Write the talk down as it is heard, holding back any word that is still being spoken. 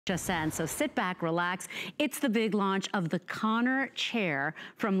HSN. So sit back, relax. It's the big launch of the Connor chair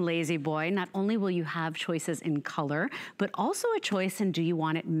from LaZBoy. Not only will you have choices in color, but also a choice in do you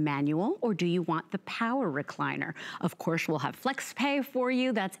want it manual or do you want the power recliner? Of course, we'll have flex pay for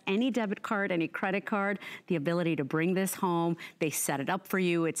you. That's any debit card, any credit card, the ability to bring this home. They set it up for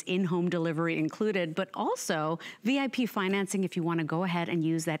you. It's in-home delivery included, but also VIP financing if you want to go ahead and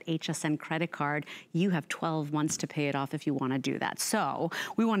use that HSN credit card. You have 12 months to pay it off if you want to do that. So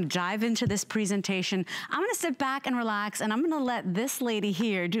we want to dive into this presentation. I'm going to sit back and relax, and I'm going to let this lady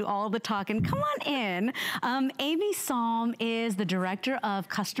here do all the talking. Come on in. Amy Salm is the Director of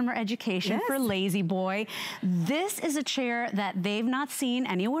Customer Education for LaZBoy. This is a chair that they've not seen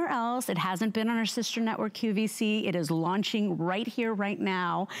anywhere else. It hasn't been on our sister network QVC. It is launching right here, right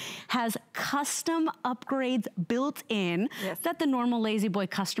now. Has custom upgrades built in that the normal LaZBoy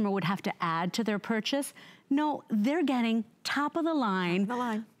customer would have to add to their purchase. No, they're getting top of the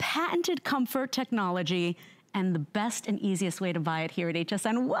line, patented comfort technology, and the best and easiest way to buy it here at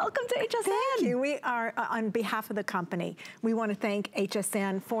HSN. Welcome to HSN. Thank you. We are, on behalf of the company, we want to thank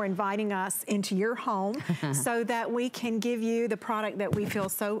HSN for inviting us into your home so that we can give you the product that we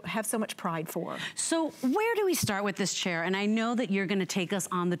feel have so much pride for. So where do we start with this chair? And I know that you're going to take us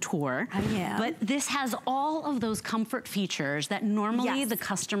on the tour. I am. But this has all of those comfort features that normally the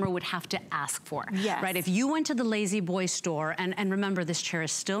customer would have to ask for. Right? If you went to the LaZBoy store, and remember, this chair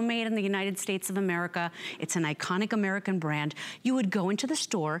is still made in the United States of America. It's an iconic American brand. You would go into the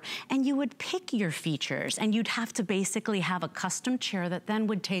store and you would pick your features, and you'd have to basically have a custom chair that then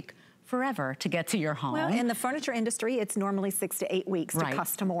would take forever to get to your home. Well, in the furniture industry, it's normally 6 to 8 weeks to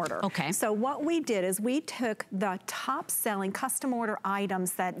custom order. Okay. So what we did is we took the top selling custom order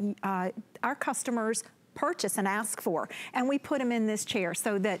items that our customers purchase and ask for, and we put them in this chair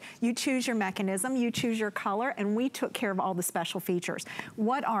so that you choose your mechanism, you choose your color, and we took care of all the special features.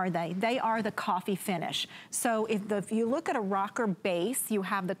 What are they? They are the coffee finish. So if you look at a rocker base, you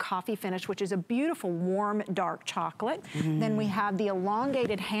have the coffee finish, which is a beautiful warm dark chocolate. Then we have the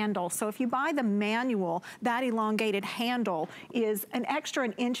elongated handle. So if you buy the manual, that elongated handle is an extra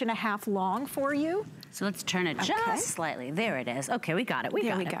 1.5 inches long for you. So let's turn it just slightly. There it is. Okay, we got it.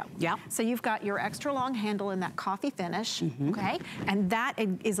 There we go. Yeah. So you've got your extra long handle in that coffee finish, okay? And that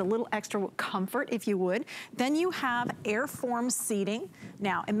is a little extra comfort, if you would. Then you have AirForm seating.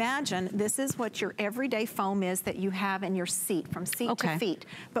 Now imagine this is what your everyday foam is that you have in your seat, from seat to feet.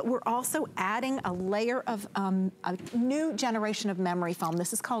 But we're also adding a layer of a new generation of memory foam.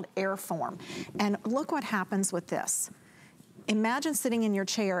 This is called AirForm. And look what happens with this. Imagine sitting in your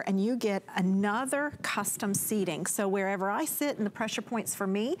chair and you get another custom seating. So wherever I sit and the pressure points for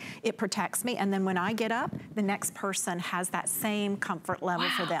me, it protects me. And then when I get up, the next person has that same comfort level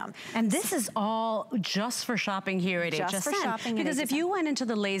for them. And this is all just for shopping here at HSN. Just for shopping because if you went into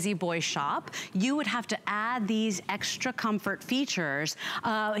the LaZBoy shop, you would have to add these extra comfort features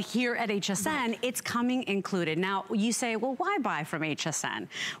here at HSN. It's coming included. Now, you say, well, why buy from HSN?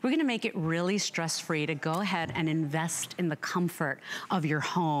 We're gonna make it really stress-free to go ahead and invest in the comfort of your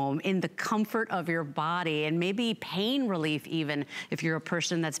home, in the comfort of your body, and maybe pain relief even if you're a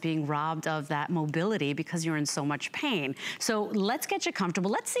person that's being robbed of that mobility because you're in so much pain. So let's get you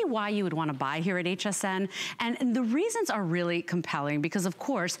comfortable. Let's see why you would want to buy here at HSN. And the reasons are really compelling because, of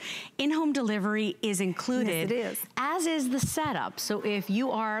course, in-home delivery is included. Yes, it is. As is the setup. So if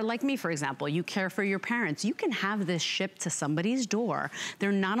you are, like me, for example, you care for your parents, you can have this shipped to somebody's door.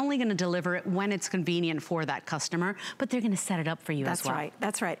 They're not only going to deliver it when it's convenient for that customer, but they're going to set it up for you as well.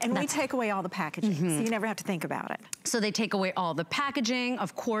 That's right. And we take away all the packaging, so you never have to think about it. So they take away all the packaging.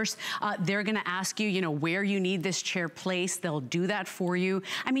 Of course, they're gonna ask you, where you need this chair placed. They'll do that for you.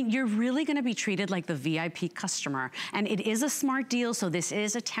 I mean, you're really gonna be treated like the VIP customer. And it is a smart deal, so this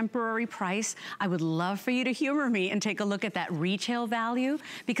is a temporary price. I would love for you to humor me and take a look at that retail value,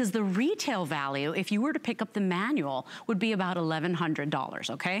 because the retail value, if you were to pick up the manual, would be about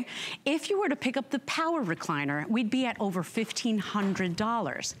 $1,100, okay? If you were to pick up the power recliner, we'd be at over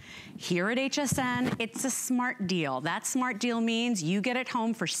 $1,500. Here at HSN, it's a smart deal. That smart deal means you get it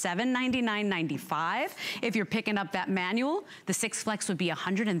home for $799.95. If you're picking up that manual, the 6 Flex would be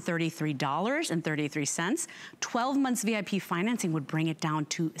 $133.33. 12 months VIP financing would bring it down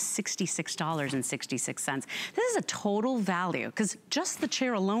to $66.66. This is a total value, because just the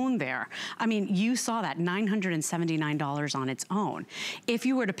chair alone there, I mean, you saw that $979 on its own. If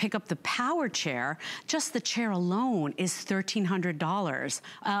you were to pick up the power chair, just the chair alone is $1,300.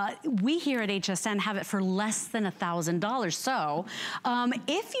 We here at HSN have it for less than $1,000. So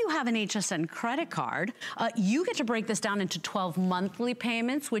if you have an HSN credit card, you get to break this down into 12 monthly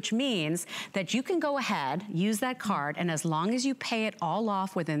payments, which means that you can go ahead, use that card, and as long as you pay it all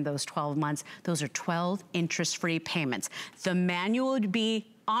off within those 12 months, those are 12 interest-free payments. The manual would be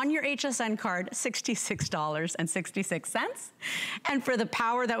on your HSN card, $66.66. And for the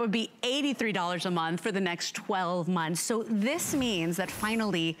power, that would be $83 a month for the next 12 months. So this means that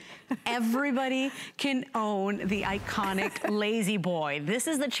finally, everybody can own the iconic LaZBoy. This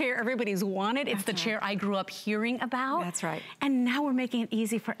is the chair everybody's wanted. It's the chair I grew up hearing about. That's right. And now we're making it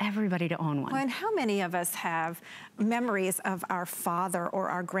easy for everybody to own one. Well, and how many of us have memories of our father or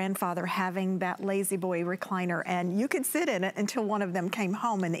our grandfather having that LaZBoy recliner, and you could sit in it until one of them came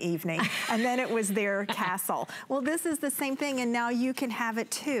home in the evening, and then it was their castle. Well, this is the same thing, and now you can have it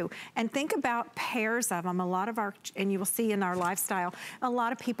too. And think about pairs of them. A lot of our, and you will see in our lifestyle, a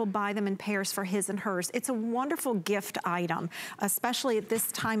lot of people buy them in pairs for his and hers. It's a wonderful gift item, especially at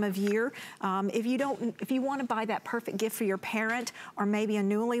this time of year. If you want to buy that perfect gift for your parent or maybe a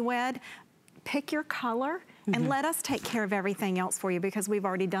newlywed, pick your color and let us take care of everything else for you, because we've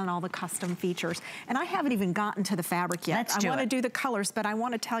already done all the custom features. And I haven't even gotten to the fabric yet. I want to do the colors, but I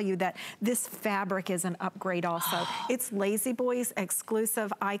want to tell you that this fabric is an upgrade also. It's LaZBoy's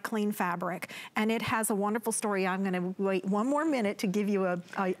exclusive IClean fabric, and it has a wonderful story. I'm going to wait one more minute to give you a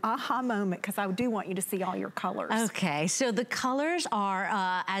aha moment, because I do want you to see all your colors. Okay, so the colors are,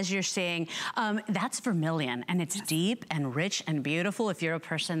 as you're saying, that's vermilion, and it's deep and rich and beautiful. If you're a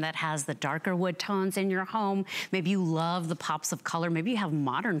person that has the darker wood tones in your home, maybe you love the pops of color, maybe you have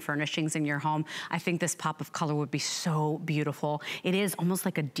modern furnishings in your home, I think this pop of color would be so beautiful. It is almost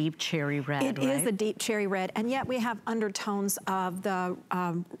like a deep cherry red, It is a deep cherry red, and yet we have undertones of the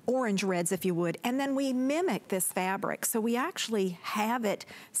orange reds, if you would, and then we mimic this fabric. So we actually have it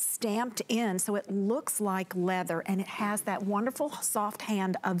stamped in so it looks like leather, and it has that wonderful soft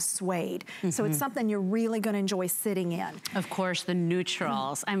hand of suede. So it's something you're really going to enjoy sitting in. Of course, the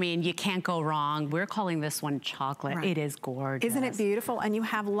neutrals. I mean, you can't go wrong. We're calling this one chocolate. It is gorgeous. Isn't it beautiful? And you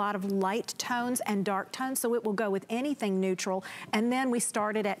have a lot of light tones and dark tones, so it will go with anything neutral. And then we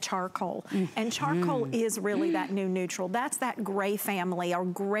started at charcoal. And charcoal is really that new neutral. That's that gray family, or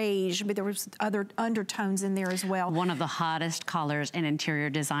grayish, but there was other undertones in there as well. One of the hottest colors in interior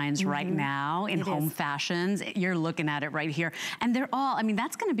designs right now in home fashions. You're looking at it right here. And they're all, I mean,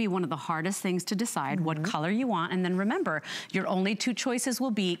 that's going to be one of the hardest things to decide what color you want. And then remember, your only two choices will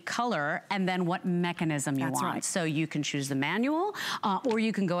be color and then what mechanism you want. So you can choose the manual, or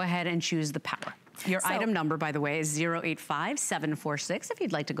you can go ahead and choose the power. Your item number, by the way, is 085746 if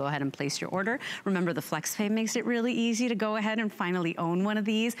you'd like to go ahead and place your order. Remember, the FlexPay makes it really easy to go ahead and finally own one of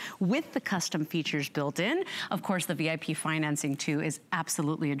these with the custom features built in. Of course, the VIP financing, too, is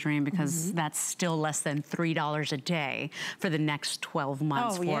absolutely a dream, because that's still less than $3 a day for the next 12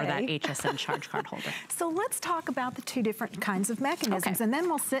 months for that HSN charge card holder. So let's talk about the two different kinds of mechanisms, and then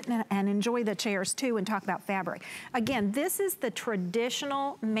we'll sit and enjoy the chairs, too, and talk about fabric. Again, this is the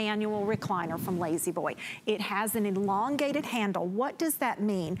traditional manual recliner from LaZBoy. It has an elongated handle. What does that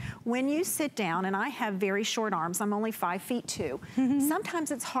mean? When you sit down, and I have very short arms, I'm only 5'2",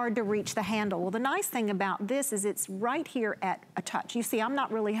 sometimes it's hard to reach the handle. Well, the nice thing about this is it's right here at a touch. You see, I'm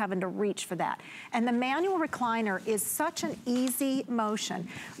not really having to reach for that. And the manual recliner is such an easy motion.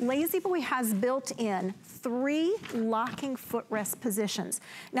 LaZBoy has built in 3 locking footrest positions.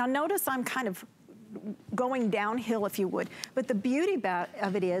 Now notice I'm kind of going downhill, if you would. But the beauty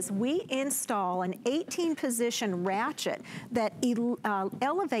of it is we install an 18-position ratchet that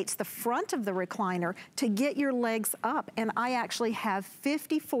elevates the front of the recliner to get your legs up. And I actually have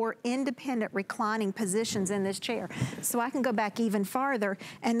 54 independent reclining positions in this chair. So I can go back even farther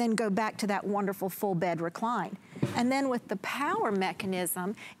and then go back to that wonderful full bed recline. And then with the power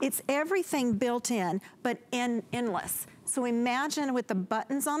mechanism, it's everything built in, but endless. So imagine with the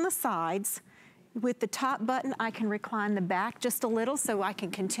buttons on the sides. With the top button, I can recline the back just a little so I can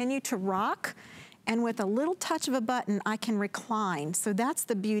continue to rock. And with a little touch of a button, I can recline. So that's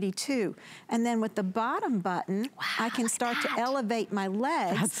the beauty too. And then with the bottom button, I can start to elevate my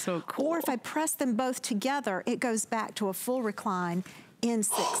legs. That's so cool. Or if I press them both together, it goes back to a full recline in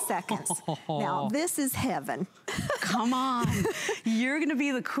 6 seconds. Now, this is heaven. come on. You're gonna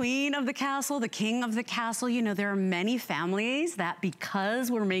be the queen of the castle, the king of the castle. You know, there are many families that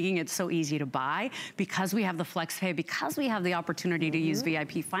because we're making it so easy to buy, because we have the flex pay, because we have the opportunity to use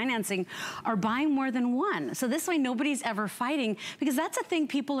VIP financing, are buying more than one. So this way nobody's ever fighting, because that's a thing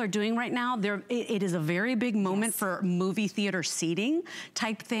people are doing right now. It is a very big moment for movie theater seating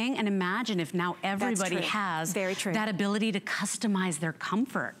type thing. And imagine if now everybody has that ability to customize their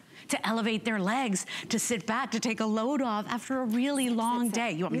comfort, to elevate their legs, to sit back, to take a load off after a really long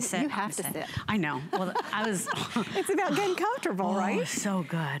day. You want me to sit? You have to sit. I know. Well, I was... It's about getting comfortable, right? So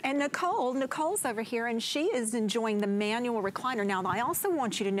good. And Nicole's over here, and she is enjoying the manual recliner. Now, I also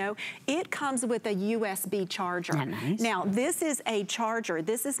want you to know, it comes with a USB charger. Yeah, nice. Now, this is a charger.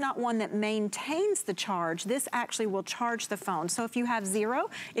 This is not one that maintains the charge. This actually will charge the phone. So if you have 0,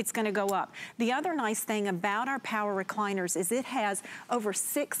 it's gonna go up. The other nice thing about our power recliners is it has over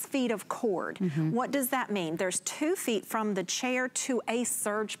 6 feet of cord. What does that mean? There's 2 feet from the chair to a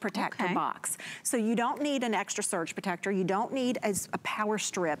surge protector box. So you don't need an extra surge protector. You don't need a power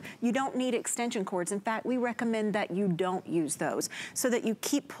strip. You don't need extension cords. In fact, we recommend that you don't use those so that you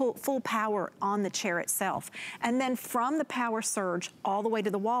keep full power on the chair itself. And then from the power surge all the way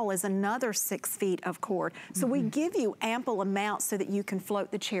to the wall is another 6 feet of cord. So we give you ample amounts so that you can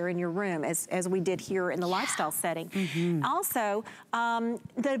float the chair in your room as we did here in the lifestyle setting. Also,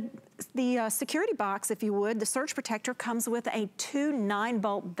 the security box, if you would, the surge protector comes with a 2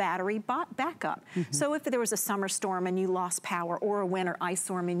 9-volt battery backup. So if there was a summer storm and you lost power, or a winter ice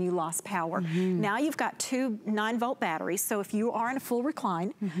storm and you lost power, now you've got 2 9-volt batteries. So if you are in a full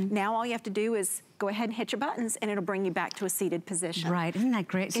recline, now all you have to do is go ahead and hit your buttons and it'll bring you back to a seated position. Right, isn't that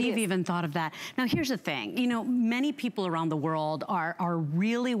great? So you've even thought of that. Now here's the thing, you know, many people around the world are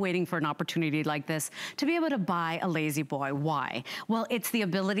really waiting for an opportunity like this to be able to buy a LaZBoy. Why? Well, it's the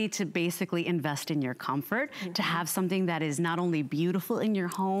ability to basically invest in your comfort, to have something that is not only beautiful in your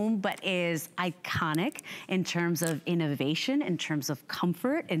home, but is iconic in terms of innovation, in terms of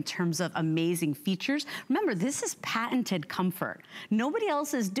comfort, in terms of amazing features. Remember, this is patented comfort. Nobody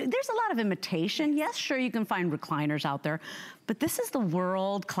else is, there's a lot of imitation. Yes, sure, you can find recliners out there, but this is the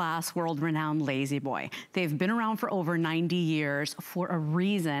world-class, world-renowned LaZBoy. They've been around for over 90 years for a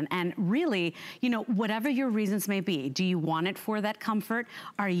reason. And really, you know, whatever your reasons may be, do you want it for that comfort?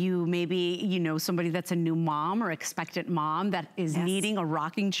 Are you maybe, you know, somebody that's a new mom or expectant mom that is needing a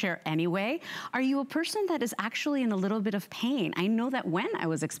rocking chair anyway? Are you a person that is actually in a little bit of pain? I know that when I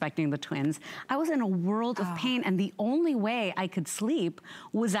was expecting the twins, I was in a world of pain, and the only way I could sleep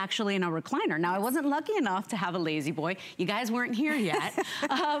was actually in a recliner. Now, I wasn't lucky enough to have a LaZBoy. You guys weren't here yet,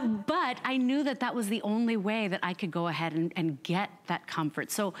 but I knew that that was the only way that I could go ahead and get that comfort.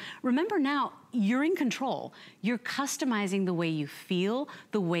 So remember now, you're in control. You're customizing the way you feel,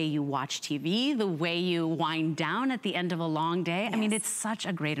 the way you watch TV, the way you wind down at the end of a long day. I mean, it's such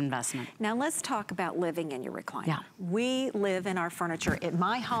a great investment. Now let's talk about living in your recliner. We live in our furniture. In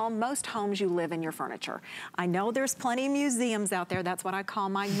my home, most homes you live in your furniture. I know there's plenty of museums out there. That's what I call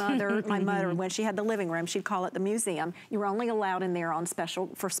my mother. My mother, when she had the living room, she'd call it the museum. You were only allowed in there on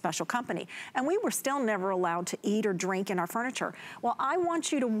for special company. And we were still never allowed to eat or drink in our furniture. Well, I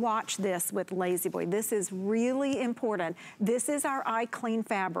want you to watch this with LaZBoy. This is really important. This is our IClean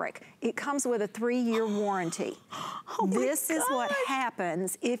fabric. It comes with a 3-year warranty. This is what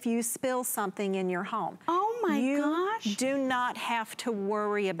happens if you spill something in your home. Oh my gosh. You do not have to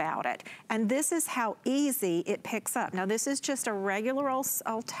worry about it. And this is how easy it picks up. Now this is just a regular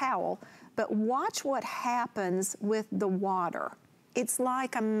old towel, but watch what happens with the water. It's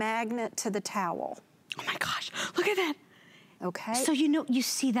like a magnet to the towel. Oh my gosh, look at that. Okay. So you know, you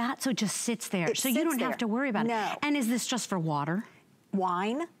see that, so it just sits there. So you don't have to worry about it. And is this just for water?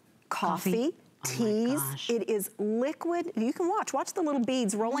 Wine, coffee, teas. It is liquid. You can watch the little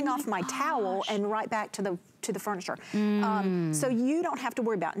beads rolling off my towel and right back to the furniture. So you don't have to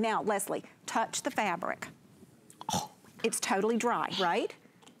worry about it. Now, Leslie, touch the fabric. It's totally dry, right?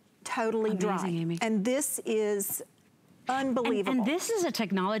 Totally dry. Amy. And this is unbelievable. And this is a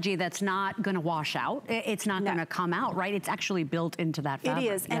technology that's not going to wash out. It's not going to come out, right? It's actually built into that fabric.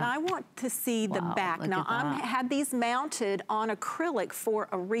 It is, and I want to see the back. Now, I had these mounted on acrylic for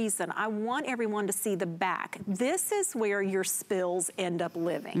a reason. I want everyone to see the back. This is where your spills end up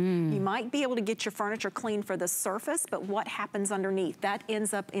living. You might be able to get your furniture clean for the surface, but what happens underneath? That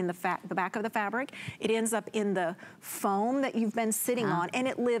ends up in the back of the fabric. It ends up in the foam that you've been sitting on, and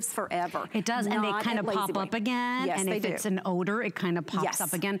it lives forever. It does, and they kind of pop up again. Yes, and they if do. gets an odor, it kind of pops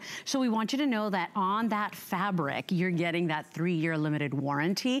up again. So we want you to know that on that fabric, you're getting that 3-year limited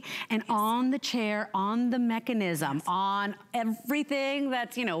warranty. And on the chair, on the mechanism, on everything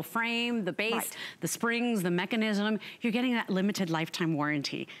that's, you know, frame, the base, the springs, the mechanism, you're getting that limited lifetime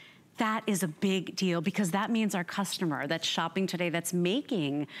warranty. That is a big deal because that means our customer that's shopping today, that's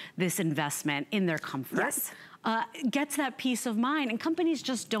making this investment in their comfort, gets that peace of mind. And companies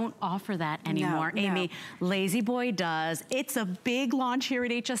just don't offer that anymore. Amy, LaZBoy does. It's a big launch here at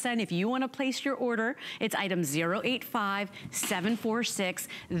HSN. If you want to place your order, it's item 085746.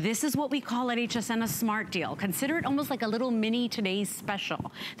 This is what we call at HSN a smart deal. Consider it almost like a little mini today's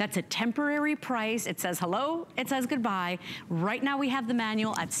special. That's a temporary price. It says hello, it says goodbye. Right now we have the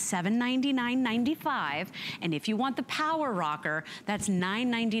manual at $799.95. And if you want the power rocker, that's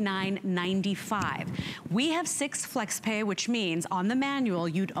 $999.95. We have 6 flex pay, which means on the manual,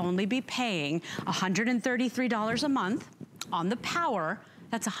 you'd only be paying $133 a month. On the power,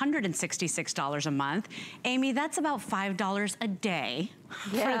 that's $166 a month. Amy, that's about $5 a day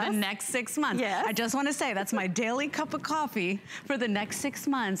for the next 6 months. I just want to say that's my daily cup of coffee. For the next 6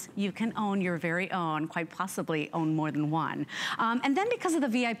 months, you can own your very own, quite possibly own more than one. And then because of the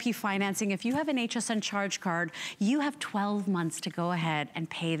VIP financing, if you have an HSN charge card, you have 12 months to go ahead and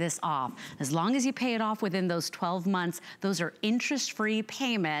pay this off. As long as you pay it off within those 12 months, those are interest-free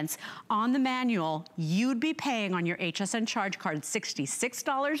payments. On the manual, you'd be paying on your HSN charge card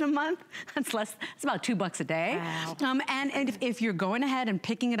 $66 a month. That's less, it's about $2 a day. And if you're going ahead and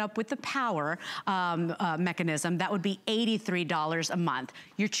picking it up with the power mechanism, that would be $83 a month.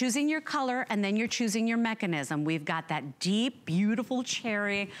 You're choosing your color and then you're choosing your mechanism. We've got that deep, beautiful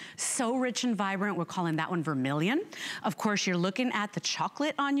cherry, so rich and vibrant. We're calling that one vermilion. Of course, you're looking at the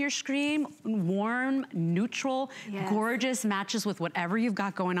chocolate on your screen, warm, neutral, gorgeous, matches with whatever you've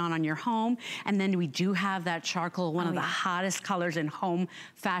got going on your home. And then we do have that charcoal, one of the hottest colors in home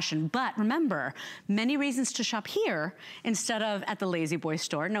fashion. But remember, many reasons to shop here instead of at the LaZBoy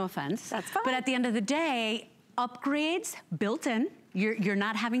store, no offense. That's fine. But at the end of the day, upgrades built in. You're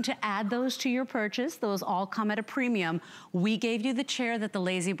not having to add those to your purchase. Those all come at a premium. We gave you the chair that the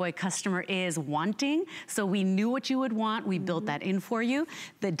LaZBoy customer is wanting, so we knew what you would want. We built that in for you.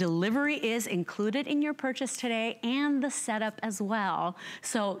 The delivery is included in your purchase today and the setup as well.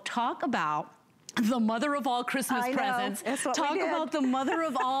 So talk about the mother of all Christmas presents. Talk about the mother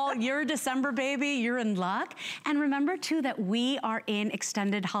of all, you're a December baby, you're in luck. And remember too that we are in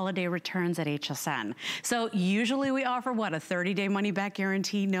extended holiday returns at HSN. So usually we offer what, a 30-day money back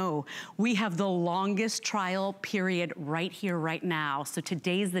guarantee? No, we have the longest trial period right here, right now. So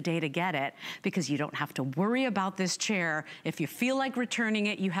today's the day to get it because you don't have to worry about this chair. If you feel like returning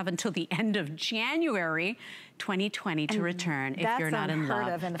it, you have until the end of January 2020 to return if you're not in love. That's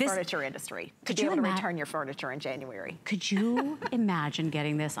unheard of in the furniture industry. Could you be able to return your furniture in January? Could you imagine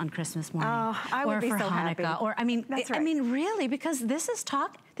getting this on Christmas morning? Oh, I would be so happy. Or I mean, I mean, really, because this is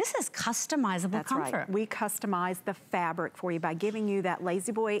customizable comfort. Right. We customize the fabric for you by giving you that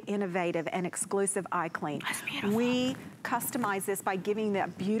LaZBoy innovative and exclusive IClean. That's beautiful. We customize this by giving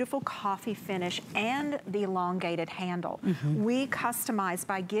that beautiful coffee finish and the elongated handle. We customize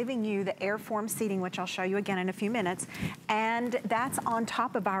by giving you the AirForm seating, which I'll show you again in a few minutes, and that's on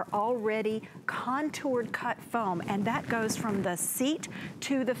top of our already contoured cut foam, and that goes from the seat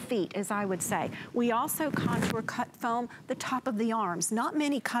to the feet, as I would say. We also contour cut foam the top of the arms. Not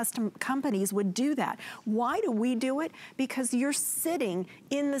many custom companies would do that. Why do we do it? Because you're sitting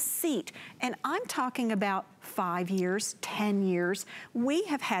in the seat, and I'm talking about 5 years, 10 years. We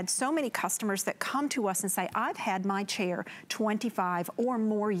have had so many customers that come to us and say, I've had my chair 25 or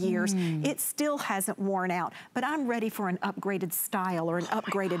more years. It still hasn't worn out, but I'm ready for an upgraded style or an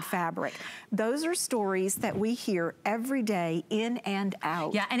upgraded fabric. Those are stories that we hear every day in and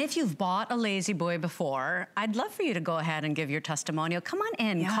out. Yeah, and if you've bought a LaZBoy before, I'd love for you to go ahead and give your testimonial. Come on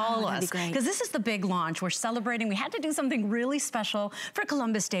in, call us, because this is the big launch. We're celebrating. We had to do something really special for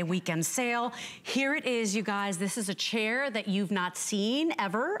Columbus Day weekend sale. Here it is, you guys. This is a chair that you've not seen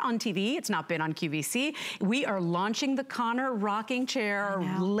ever on TV. It's not been on QVC. We are launching the Connor rocking chair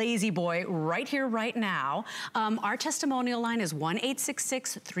LaZBoy right here, right now. Our testimonial line is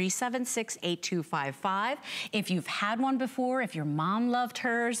 1-866-376-8255. If you've had one before, if your mom loved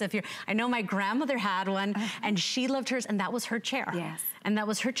hers, I know my grandmother had one and she loved hers, and that was her chair. Yes. And that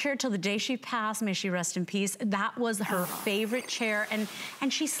was her chair till the day she passed, may she rest in peace. That was her favorite chair, and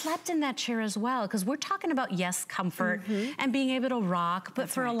she slept in that chair as well, because we're talking about, yes, comfort and being able to rock, but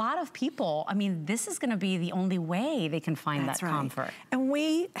for a lot of people, I mean, this is gonna be the only way they can find that comfort. And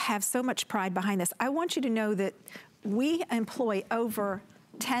we have so much pride behind this. I want you to know that we employ over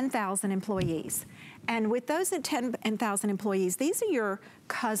 10,000 employees. And with those 10,000 employees, these are your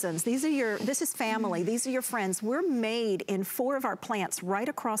cousins, this is family, these are your friends. We're made in 4 of our plants right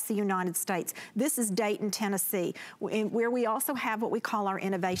across the United States. This is Dayton, Tennessee, where we also have what we call our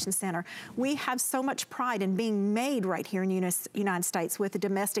Innovation Center. We have so much pride in being made right here in the United States with the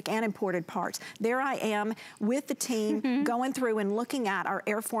domestic and imported parts. There I am with the team going through and looking at our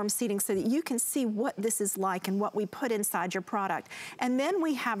AirForm seating so that you can see what this is like and what we put inside your product. And then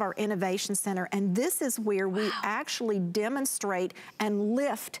we have our Innovation Center, and this is where we actually demonstrate and lift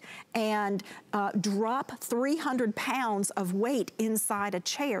and drop 300 pounds of weight inside a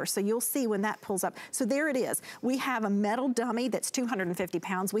chair. So you'll see when that pulls up. So there it is. We have a metal dummy that's 250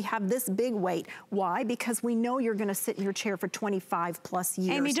 pounds. We have this big weight. Why? Because we know you're gonna sit in your chair for 25 plus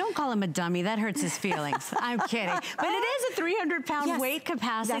years. Amy, don't call him a dummy. That hurts his feelings. I'm kidding. But it is a 300-pound weight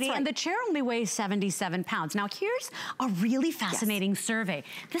capacity, and the chair only weighs 77 pounds. Now, here's a really fascinating survey.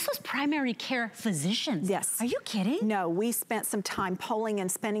 This was primary care physicians. Yes. Are you kidding? No, we spent some time polling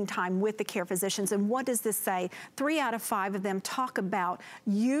and spending time with the care physicians. And what does this say? 3 out of 5 of them talk about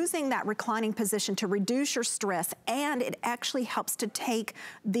using that reclining position to reduce your stress, and it actually helps to take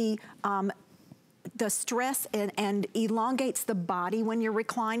the stress and elongates the body when you're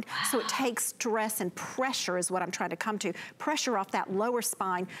reclined. So it takes stress and pressure is what I'm trying to come to. Pressure off that lower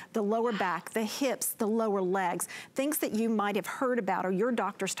spine, the lower back, the hips, the lower legs. Things that you might have heard about or your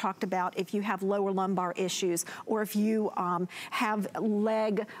doctors talked about if you have lower lumbar issues or if you have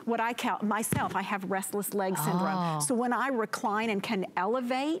what I call, myself, I have restless leg syndrome. So when I recline and can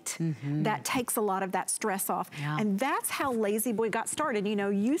elevate, that takes a lot of that stress off. And that's how LaZBoy got started. You know,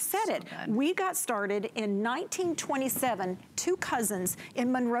 you said it. We got started in 1927, 2 cousins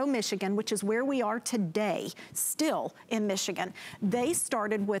in Monroe, Michigan, which is where we are today, still in Michigan. They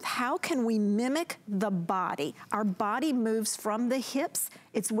started with how can we mimic the body? Our body moves from the hips.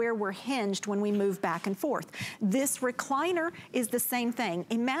 It's where we're hinged when we move back and forth. This recliner is the same thing.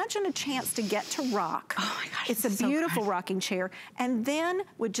 Imagine a chance to get to rock. Oh my gosh, it's a beautiful rocking chair. And then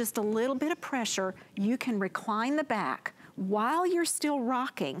with just a little bit of pressure, you can recline the back while you're still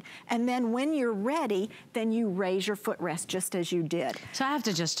rocking. And then when you're ready, then you raise your footrest just as you did. So I have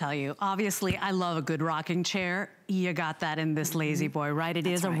to just tell you, obviously I love a good rocking chair. You got that in this LaZBoy, right? It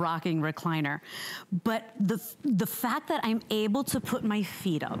is a rocking recliner. But the fact that I'm able to put my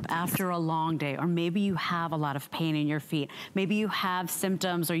feet up after a long day, or maybe you have a lot of pain in your feet, maybe you have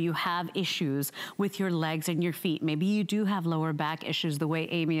symptoms or you have issues with your legs and your feet, maybe you do have lower back issues the way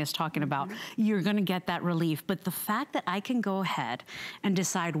Amy is talking about, you're gonna get that relief. But the fact that I can go ahead and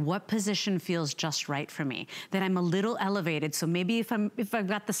decide what position feels just right for me, that I'm a little elevated, so maybe if I've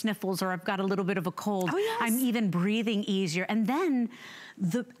got the sniffles or I've got a little bit of a cold, I'm even breathing easier. And then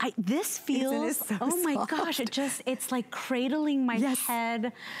this feels, oh my gosh, it's like cradling my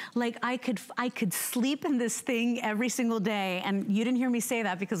head. Like I could sleep in this thing every single day. And you didn't hear me say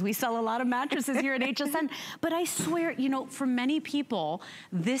that because we sell a lot of mattresses here at HSN. But I swear, you know, for many people,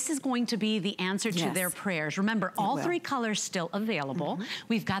 this is going to be the answer to their prayers. Remember, all 3 colors still available.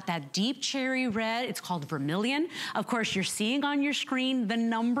 We've got that deep cherry red. It's called vermilion. Of course, you're seeing on your screen the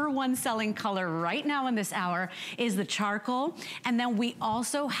 #1 selling color right now in this hour is the charcoal. And then we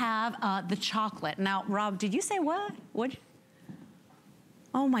also have the chocolate. Now, Rob, did you say what?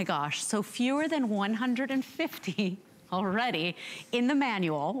 Oh my gosh, so fewer than 150 already in the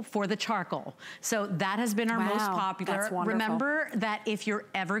manual for the charcoal. So that has been our most popular. That's wonderful. Remember that if you're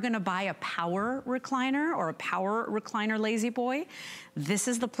ever gonna buy a power recliner or a power recliner LaZBoy, this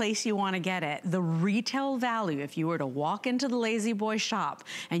is the place you wanna get it. The retail value, if you were to walk into the LaZBoy shop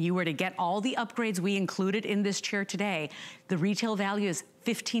and you were to get all the upgrades we included in this chair today, the retail value is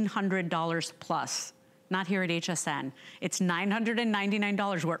 $1,500 plus. Not here at HSN. It's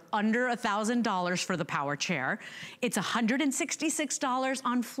 $999. We're under $1,000 for the power chair. It's $166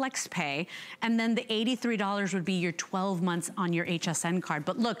 on FlexPay, and then the $83 would be your 12 months on your HSN card.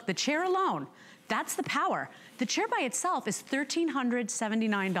 But look, the chair alone, that's the power. The chair by itself is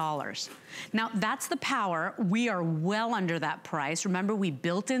 $1,379. Now, that's the power. We are well under that price. Remember, we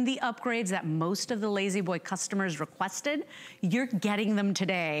built in the upgrades that most of the LaZBoy customers requested. You're getting them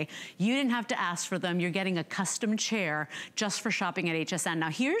today. You didn't have to ask for them. You're getting a custom chair just for shopping at HSN. Now,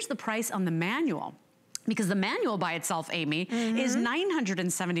 here's the price on the manual, because the manual by itself, Amy, is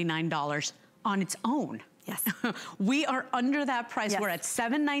 $979 on its own. Yes. We are under that price. We're at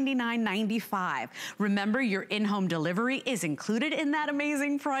 $799.95. Remember, your in-home delivery is included in that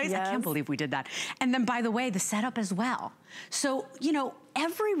amazing price. I can't believe we did that. And then, by the way, the setup as well. So, you know,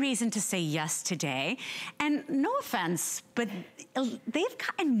 every reason to say yes today. And no offense, but they've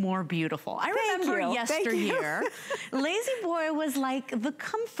gotten more beautiful. I remember yesteryear, LaZBoy was like the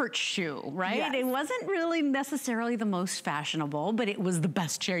comfort shoe, right? Yes. It wasn't really necessarily the most fashionable, but it was the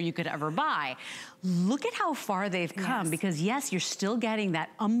best chair you could ever buy. Look at how far they've come, because yes, you're still getting that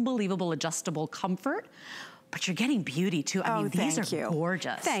unbelievable adjustable comfort, but you're getting beauty too. I mean, these are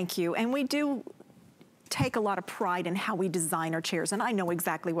gorgeous. Thank you. And we do take a lot of pride in how we design our chairs, and I know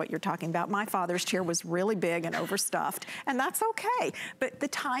exactly what you're talking about. My father's chair was really big and overstuffed, and that's okay. But the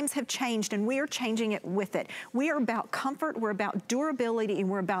times have changed, and we are changing it with it. We are about comfort, we're about durability, and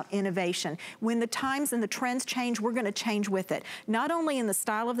we're about innovation. When the times and the trends change, we're gonna change with it. Not only in the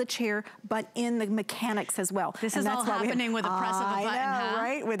style of the chair, but in the mechanics as well. This is all happening with a press of a button, huh?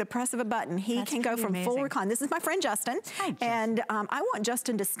 Right? With a press of a button. He can go from full recline. This is my friend Justin. Hi, Justin. And I want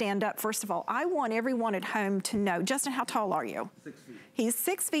Justin to stand up. First of all, I want everyone at home to know. Justin, how tall are you? 6 feet. He's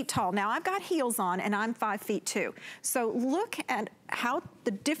 6 feet tall. Now I've got heels on and I'm 5 feet 2. So look at how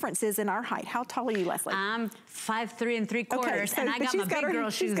the difference is in our height. How tall are you, Leslie? I'm 5'3 3/4", and I got my big girl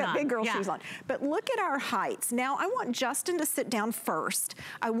shoes on. She's got big girl shoes on. But look at our heights. Now I want Justin to sit down first.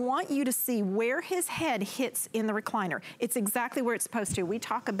 I want you to see where his head hits in the recliner. It's exactly where it's supposed to. We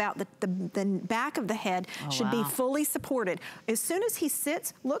talk about the back of the head should be fully supported. As soon as he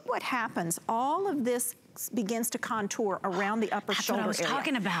sits, look what happens. All of this begins to contour around the upper shoulder area. That's what I was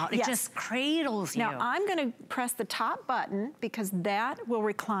talking about. It just cradles you. Now I'm gonna press the top button because that will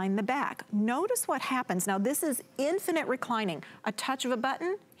recline the back. Notice what happens. Now this is infinite reclining. A touch of a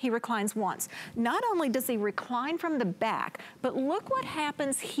button, he reclines once. Not only does he recline from the back, but look what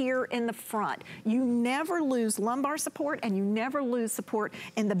happens here in the front. You never lose lumbar support and you never lose support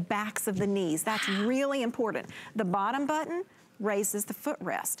in the backs of the knees. That's really important. The bottom button raises the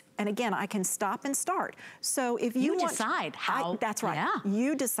footrest. And again, I can stop and start. So if you want, decide how. That's right.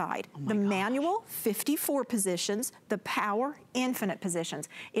 You decide. The manual, 54 positions. The power, infinite positions.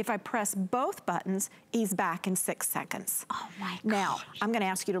 If I press both buttons, he's back in 6 seconds. Oh my gosh. Now, I'm gonna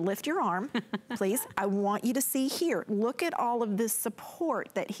ask you to lift your arm, please. I want you to see here. Look at all of this support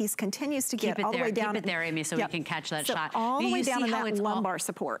that he continues to get all the way down. Keep it there, Amy, so we can catch that shot. All the way down in that lumbar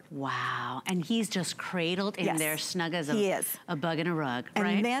support. Wow. And he's just cradled in there, snug as a bug in a rug, right?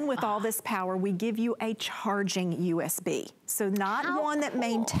 And then with all this power, we give you a charging USB. So not one that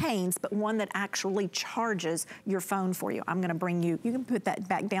maintains, but one that actually charges your phone for you. I'm gonna bring you, you can put that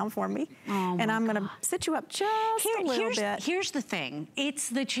back down for me. And I'm gonna sit you up just a little bit. Here's the thing. It's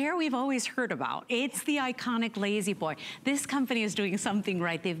the chair we've always heard about. It's the iconic LaZBoy. This company is doing something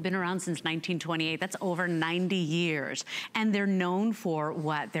right. They've been around since 1928. That's over 90 years. And they're known for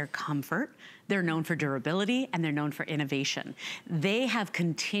what? Their comfort. They're known for durability, and they're known for innovation. They have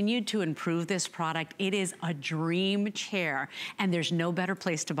continued to improve this product. It is a dream chair, and there's no better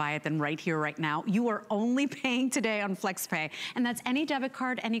place to buy it than right here, right now. You are only paying today on FlexPay, and that's any debit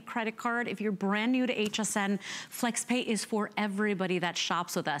card, any credit card. If you're brand new to HSN, FlexPay is for everybody that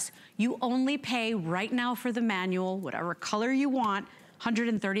shops with us. You only pay right now for the manual, whatever color you want,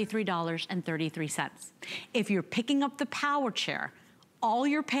 $133.33. If you're picking up the power chair, all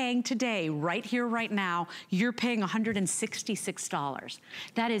you're paying today, right here, right now, you're paying $166.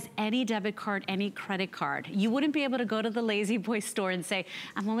 That is any debit card, any credit card. You wouldn't be able to go to the LaZBoy store and say,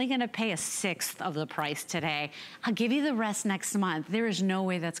 I'm only gonna pay 1/6 of the price today. I'll give you the rest next month. There is no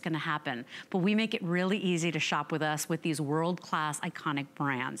way that's gonna happen. But we make it really easy to shop with us with these world-class iconic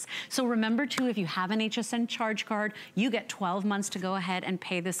brands. So remember too, if you have an HSN charge card, you get 12 months to go ahead and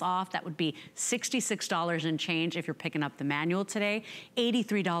pay this off. That would be $66 and change if you're picking up the manual today.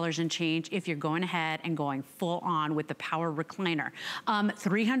 $83 and change if you're going ahead and going full on with the power recliner.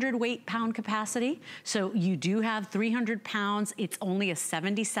 300 pound capacity. So you do have 300 pounds. It's only a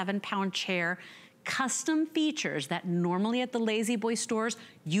 77-pound chair. Custom features that normally at the LaZBoy stores,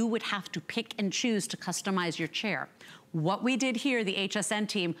 you would have to pick and choose to customize your chair. What we did here, the HSN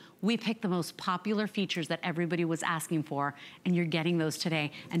team, we picked the most popular features that everybody was asking for, and you're getting those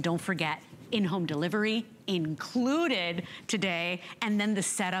today. And don't forget, in-home delivery included today, and then the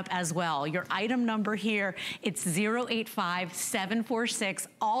setup as well. Your item number here, it's 085746.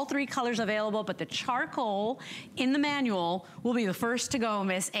 All 3 colors available, but the charcoal in the manual will be the first to go,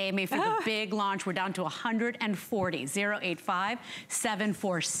 Miss Amy, for the big launch. We're down to 140.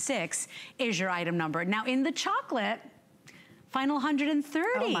 085746 is your item number. Now in the chocolate, final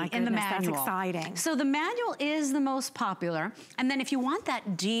 130 in the manual. That's exciting. So the manual is the most popular. And then if you want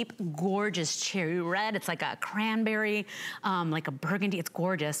that deep, gorgeous cherry red, it's like a cranberry, like a burgundy, it's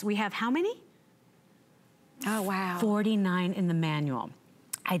gorgeous. We have how many? Oh, wow. 49 in the manual.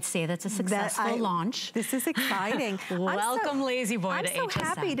 I'd say that's a successful launch. This is exciting. Welcome, LaZBoy, to HSN. I'm so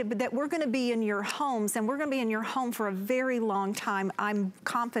happy that we're going to be in your homes, and we're going to be in your home for a very long time. I'm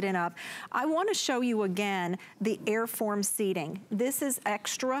confident of. I want to show you again the AirForm seating. This is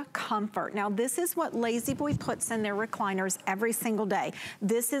extra comfort. Now, this is what LaZBoy puts in their recliners every single day.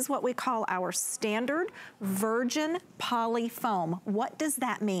 This is what we call our standard virgin poly foam. What does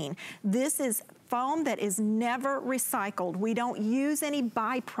that mean? This is foam that is never recycled. We don't use any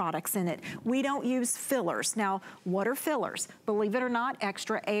byproducts in it. We don't use fillers. Now, what are fillers? Believe it or not,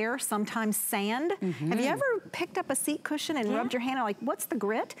 extra air, sometimes sand. Have you ever picked up a seat cushion and rubbed your hand on, like, what's the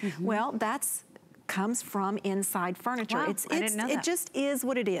grit? Well, that's comes from inside furniture. Wow, I didn't know that. It just is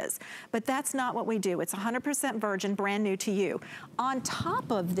what it is. But that's not what we do. It's 100% virgin, brand new to you. On top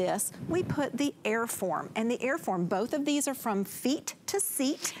of this, we put the AirForm. And the AirForm, both of these are from feet to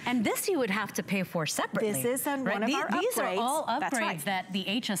seat. And this you would have to pay for separately. This is one of our upgrades. These are all upgrades That's right. that the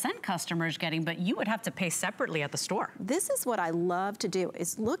HSN customer is getting, but you would have to pay separately at the store. This is what I love to do,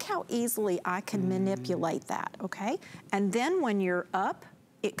 is look how easily I can manipulate that, okay? And then when you're up,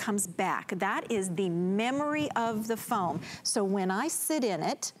 it comes back. That is the memory of the foam. So when I sit in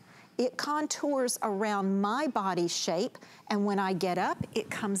it, it contours around my body shape, and when I get up,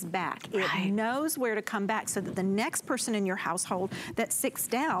 it comes back. It knows where to come back so that the next person in your household that sits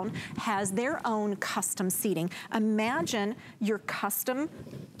down has their own custom seating. Imagine your custom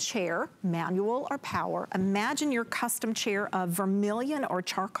chair, manual or power. Imagine your custom chair of vermilion or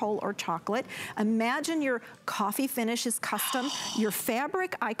charcoal or chocolate. Imagine your coffee finish is custom. Your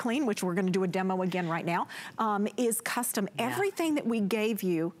fabric, IClean, which we're gonna do a demo again right now, is custom. Everything that we gave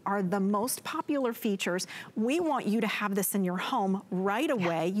you are the most popular features. We want you to have this in your home right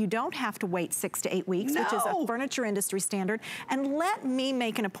away. You don't have to wait 6 to 8 weeks, which is a furniture industry standard. And let me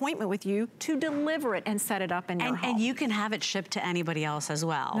make an appointment with you to deliver it and set it up in your home. And you can have it shipped to anybody else as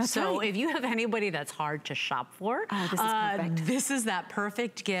well. That's so right. if you have anybody that's hard to shop for, this is that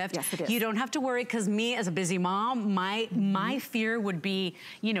perfect gift. Yes, it is. You don't have to worry, because me as a busy mom, my fear would be,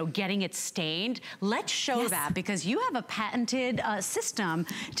 you know, getting it stained. Let's show that, because you have a patented system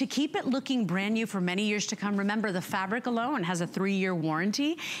to keep it looking brand new for many years to come. Remember, the fabric alone has a 3-year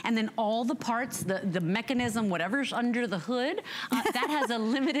warranty, and then all the parts, the mechanism, whatever's under the hood, that has a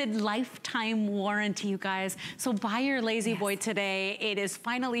limited lifetime warranty, you guys. So buy your LaZBoy today. It is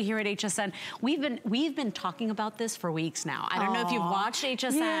finally here at HSN. We've been talking about this for weeks now. I don't know if you've watched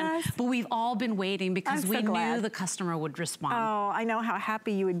HSN, but we've all been waiting because we knew the customer would respond. Oh, I know how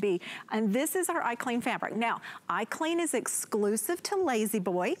happy you would be. And this is our IClean fabric. Now, IClean is exclusive to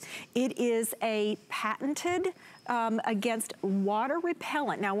LaZBoy. It is a patented against water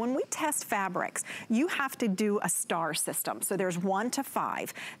repellent. Now, when we test fabrics, you have to do a star system. So there's 1 to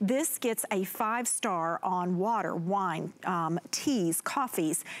 5. This gets a 5-star on water, wine, teas,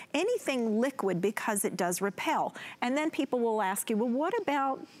 coffees, anything liquid, because it does repel. And then people will ask you, well, what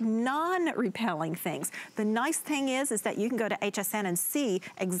about non-repelling things? The nice thing is that you can go to HSN and see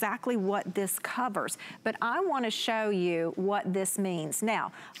exactly what this covers. But I want to show you what this means.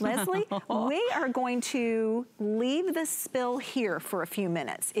 Now, Leslie, we are going to leave the spill here for a few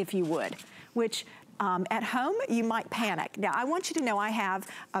minutes, if you would, which at home, you might panic. Now, I want you to know I have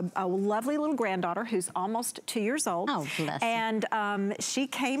a lovely little granddaughter who's almost 2 years old. Oh, bless And she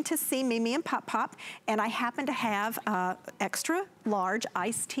came to see Mimi and Pop Pop, and I happened to have extra large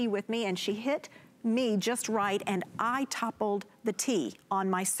iced tea with me, and she hit me just right, and I toppled the tea on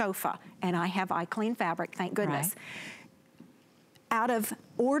my sofa. And I have IClean fabric, thank goodness. Out of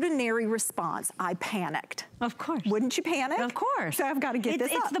ordinary response, I panicked. Of course. Wouldn't you panic? Of course. So I've got to get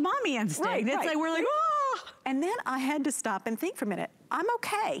this up. It's the mommy instinct. Right, it's like, we're like, oh! And then I had to stop and think for a minute. I'm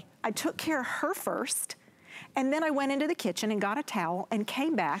okay. I took care of her first. And then I went into the kitchen and got a towel and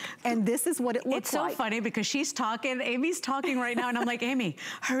came back, and this is what it looked It's so funny because she's talking, Amy's talking right now, and I'm like, Amy,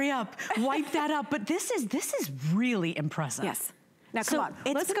 hurry up, wipe that up. But this is really impressive. Yes. Now, come on,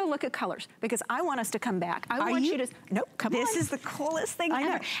 let's go look at colors, because I want us to come back. I want you to, nope, come on. This is the coolest thing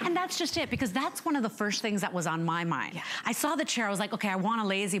ever. And that's just it, because that's one of the first things that was on my mind. Yeah. I saw the chair, I was like, okay, I want a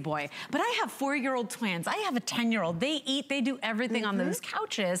LaZBoy, but I have 4-year-old twins. I have a 10-year-old. They eat, they do everything on those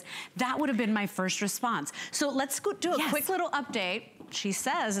couches. That would have been my first response. So let's go do a quick little update. She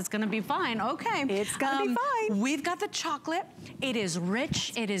says it's gonna be fine. Okay. It's gonna be fine. We've got the chocolate. It is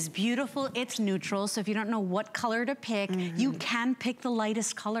rich, it is beautiful, it's neutral. So if you don't know what color to pick, you can pick the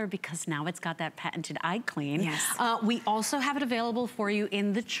lightest color, because now it's got that patented IClean. Yes. We also have it available for you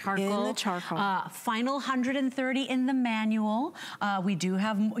in the charcoal. In the charcoal. Final 130 in the manual. We do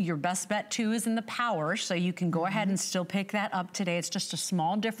have your best bet too is in the power, so you can go ahead and still pick that up today. It's just a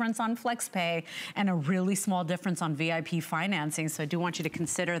small difference on FlexPay and a really small difference on VIP financing. So do want you to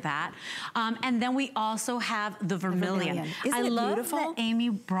consider that. And then we also have the vermilion. Isn't I it love beautiful? that Amy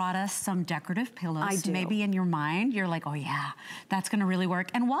brought us some decorative pillows. I do. Maybe in your mind, you're like, oh yeah, that's gonna really work.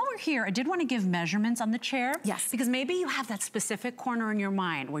 And while we're here, I did wanna give measurements on the chair. Yes. Because maybe you have that specific corner in your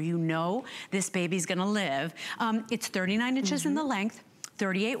mind where you know this baby's gonna live. It's 39 inches in the length,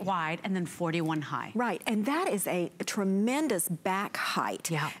 38 wide, and then 41 high. Right, and that is a tremendous back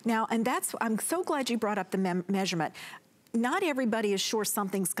height. Yeah. Now, and that's, I'm so glad you brought up the measurement. Not everybody is sure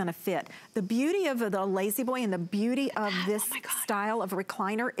something's gonna fit. The beauty of the LaZBoy and the beauty of this style of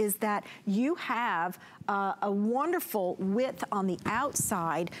recliner is that you have a wonderful width on the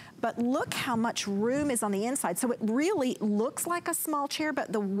outside, but look how much room is on the inside. So it really looks like a small chair,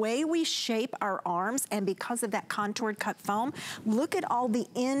 but the way we shape our arms and because of that contoured cut foam, look at all the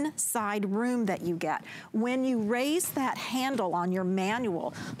inside room that you get. When you raise that handle on your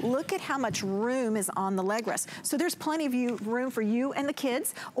manual, look at how much room is on the leg rest. So there's plenty of room for you and the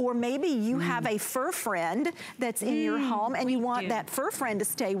kids, or maybe you have a fur friend that's in your home and you want that fur friend to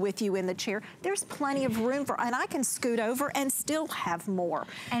stay with you in the chair. There's plenty of room for, and I can scoot over and still have more.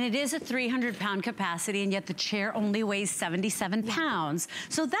 And it is a 300-pound capacity, and yet the chair only weighs 77 pounds.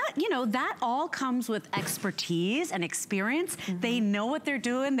 So that, you know, that all comes with expertise and experience. They know what they're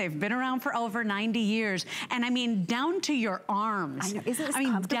doing. They've been around for over 90 years. And I mean, down to your arms. I know, isn't this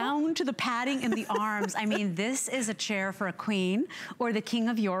comfortable? Down to the padding in the arms. I mean, this is a chair for a queen or the king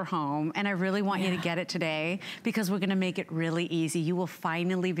of your home. And I really want you to get it today because we're gonna make it really easy. You will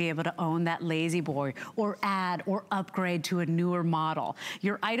finally be able to own that LaZBoy or add or upgrade to a newer model.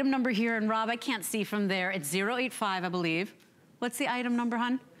 Your item number here, and Rob, I can't see from there, it's 085, I believe. What's the item number,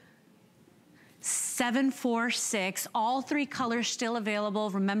 hon? 746, all 3 colors still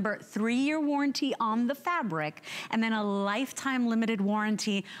available. Remember, 3-year warranty on the fabric and then a lifetime limited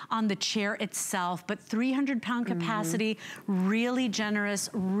warranty on the chair itself, but 300-pound capacity, really generous,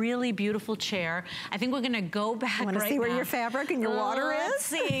 really beautiful chair. I think we're gonna go back right now. Want to see where your fabric and your water is? Let's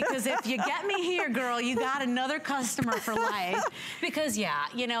see, because if you get me here, girl, you got another customer for life. Because yeah,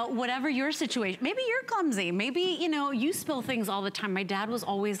 you know, whatever your situation, maybe you're clumsy, maybe, you know, you spill things all the time. My dad was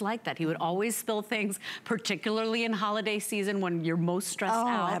always like that. He would always spill things, particularly in holiday season when you're most stressed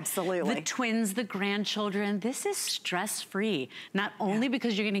out. Absolutely. The twins, the grandchildren, this is stress-free. Not only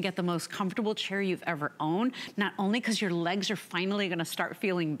because you're gonna get the most comfortable chair you've ever owned, not only because your legs are finally gonna start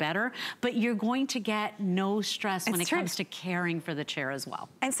feeling better, but you're going to get no stress when it comes to caring for the chair as well.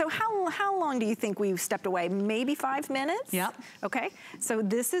 And so how long do you think we've stepped away? Maybe 5 minutes? Yep. Okay, so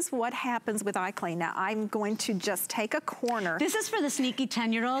this is what happens with IClean. Now I'm going to just take a corner. This is for the sneaky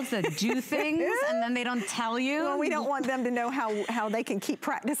 10-year-olds that do things and then they don't tell you. Well, we don't want them to know how they can keep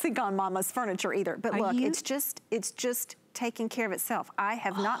practicing on mama's furniture either. But look, it's just taking care of itself. I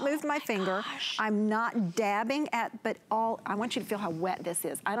have not moved my finger. I'm not dabbing at, but I want you to feel how wet this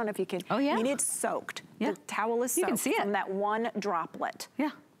is. I don't know if you can. Oh yeah. I mean, it's soaked. Yeah. The towel is soaked. You can see it from that one droplet.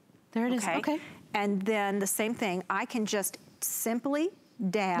 Yeah. There it is. Okay. And then the same thing, I can just simply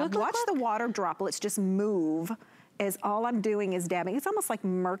dab. Watch the water droplets just move as all I'm doing is dabbing. It's almost like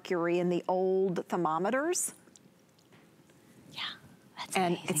mercury in the old thermometers. Yeah, that's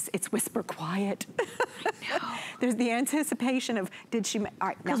amazing. And it's whisper quiet. I know. There's the anticipation of, did she, all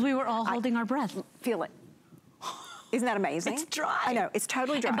right. Because we were all holding our breath. Feel it. Isn't that amazing? It's dry. I know, it's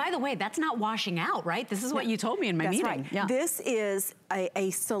totally dry. And by the way, that's not washing out, right? This is what you told me in my meeting. That's right. Yeah. This is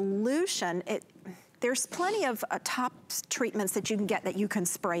a solution. There's plenty of top treatments that you can get that you can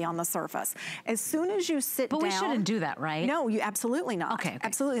spray on the surface. As soon as you sit down. But we shouldn't do that, right? No, you absolutely not. Okay.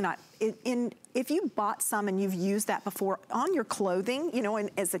 Absolutely not. If you bought some and you've used that before on your clothing, you know,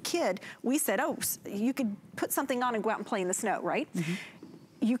 and as a kid, we said, oh, you could put something on and go out and play in the snow, right?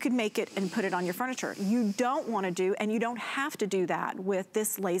 You could make it and put it on your furniture. You don't want to do, and you don't have to do that with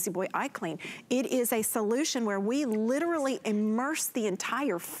this LaZBoy IClean. It is a solution where we literally immerse the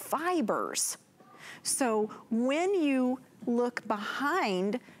entire fibers. So when you look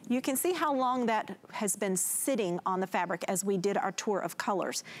behind, you can see how long that has been sitting on the fabric as we did our tour of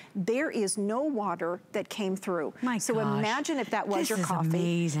colors. There is no water that came through. So imagine if that was your coffee.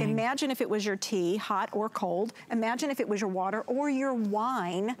 Amazing. Imagine if it was your tea, hot or cold. Imagine if it was your water or your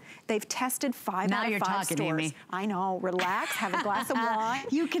wine. They've tested 5 out of 5 stores. Amy. I know, relax, have a glass of wine.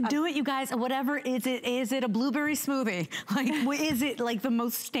 You can do it, you guys, whatever. Is it a blueberry smoothie? Like, is it like the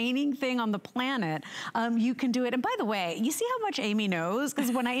most staining thing on the planet? You can do it. And by the way, you see how much Amy knows?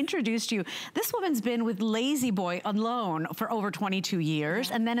 Because when I introduced you, this woman's been with LaZBoy alone for over 22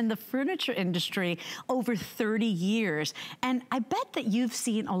 years, and then in the furniture industry, over 30 years. And I bet that you've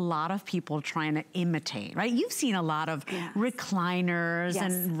seen a lot of people trying to imitate, right? You've seen a lot of recliners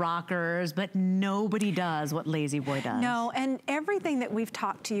and rockers, but nobody does what LaZBoy does. No, and everything that we've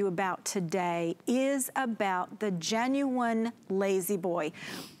talked to you about today is about the genuine LaZBoy.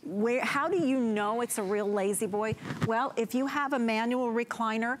 How do you know it's a real LaZBoy? Well, if you have a manual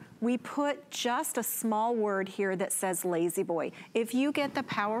recliner, we put just a small word here that says LaZBoy. If you get the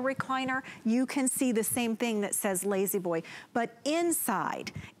power recliner, you can see the same thing that says LaZBoy. But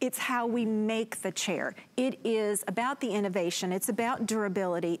inside, it's how we make the chair. It is about the innovation. It's about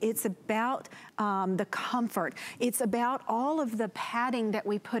durability. It's about the comfort. It's about all of the padding that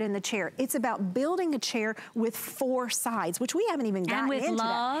we put in the chair. It's about building a chair with 4 sides, which we haven't even gotten into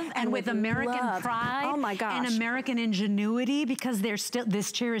that. And with American pride. Oh my gosh. And American ingenuity, because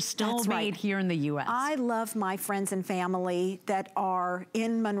this chair is still made here in the U.S. I love my friends and family that are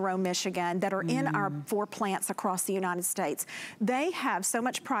in Monroe, Michigan, that are in our 4 plants across the United States. They have so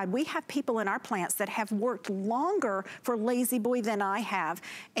much pride. We have people in our plants that have worked longer for LaZBoy than I have,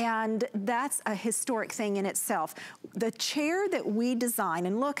 and that's a historic thing in itself. The chair that we design,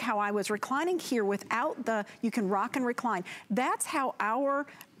 and look how I was reclining here without you can rock and recline. That's how our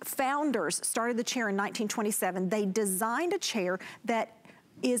founders started the chair in 1927. They designed a chair that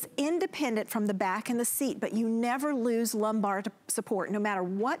is independent from the back and the seat, but you never lose lumbar support, no matter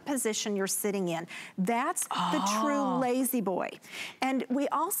what position you're sitting in. That's the true LaZBoy. And we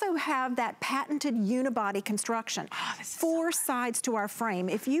also have that patented unibody construction. 4 sides to our frame.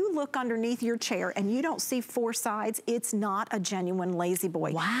 If you look underneath your chair and you don't see 4 sides, it's not a genuine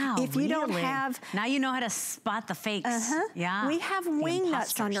LaZBoy. Wow, if you don't have... Now you know how to spot the fakes. Yeah. We have wing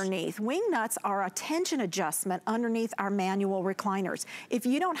nuts underneath. Wing nuts are a tension adjustment underneath our manual recliners. If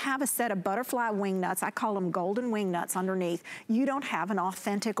you don't have a set of butterfly wing nuts, I call them golden wing nuts underneath, you don't have an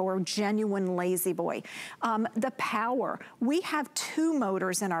authentic or genuine LaZBoy. The power, we have 2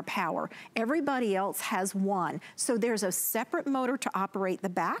 motors in our power. Everybody else has 1. So there's a separate motor to operate the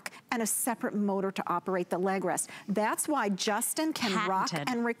back and a separate motor to operate the leg rest. That's why Justin can rock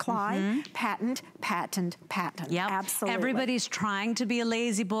and recline. Patent, patent, patent. Yep. Absolutely. Everybody's trying to be a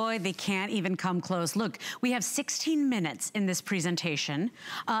LaZBoy. They can't even come close. Look, we have 16 minutes in this presentation.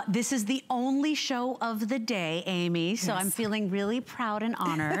 This is the only show of the day, Amy, so I'm feeling really proud and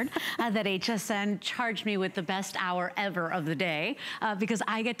honored that HSN charged me with the best hour ever of the day because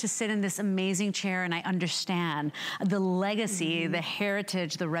I get to sit in this amazing chair and I understand the legacy, the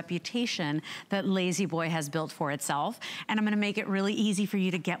heritage, the reputation that LaZBoy has built for itself. And I'm gonna make it really easy for you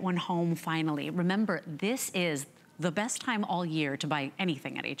to get one home finally. Remember, this is the best time all year to buy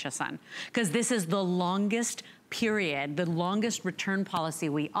anything at HSN because this is the longest period, the longest return policy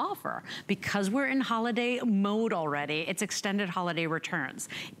we offer. Because we're in holiday mode already, it's extended holiday returns.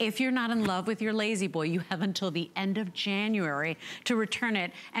 If you're not in love with your LaZBoy, you have until the end of January to return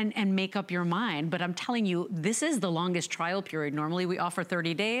it and make up your mind. But I'm telling you, this is the longest trial period. Normally we offer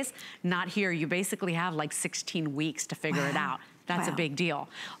 30 days, not here. You basically have like 16 weeks to figure it out. That's a big deal.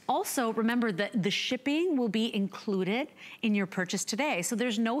 Also, remember that the shipping will be included in your purchase today. So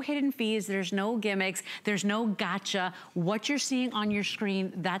there's no hidden fees, there's no gimmicks, there's no gotcha. What you're seeing on your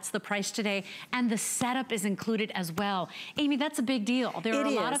screen, that's the price today. And the setup is included as well. Amy, that's a big deal. There are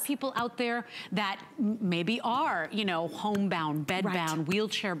a lot of people out there that maybe are, you know, homebound, bedbound,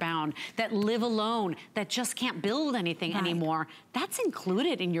 wheelchair bound, that live alone, that just can't build anything anymore. That's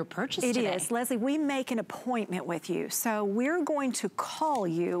included in your purchase today. It is. Leslie, we make an appointment with you. So we're going to call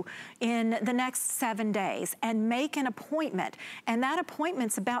you in the next 7 days and make an appointment. And that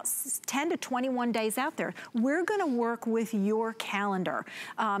appointment's about 10 to 21 days out there. We're gonna work with your calendar.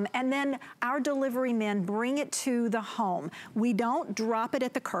 And then our delivery men bring it to the home. We don't drop it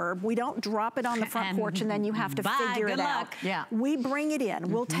at the curb. We don't drop it on the front porch and then you have to figure it out. We bring it in.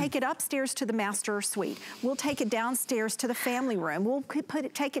 We'll take it upstairs to the master suite. We'll take it downstairs to the family room. We'll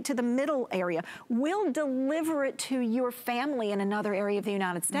take it to the middle area. We'll deliver it to your family in another area of the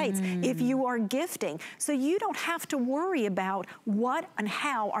United States if you are gifting. So you don't have to worry about what and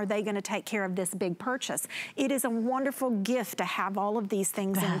how are they going to take care of this big purchase. It is a wonderful gift to have all of these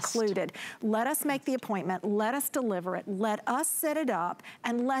things included. Let us make the appointment. Let us deliver it. Let us set it up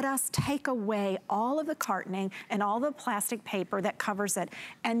and let us take away all of the cartoning and all the plastic paper that covers it.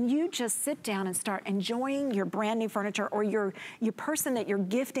 And you just sit down and start enjoying your brand new furniture, or your person that you're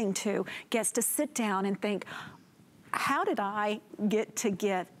gifting to gets to sit down and think, how did I get to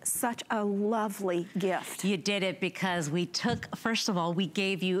get such a lovely gift? You did it because we took, first of all, we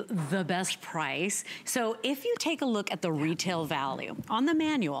gave you the best price. So if you take a look at the retail value, on the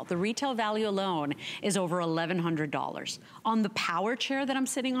manual, the retail value alone is over $1,100. On the power chair that I'm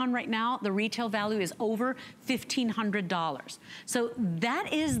sitting on right now, the retail value is over $1,500. So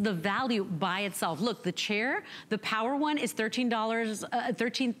that is the value by itself. Look, the chair, the power one is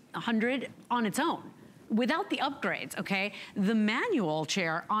 $1,300 on its own, without the upgrades, okay? The manual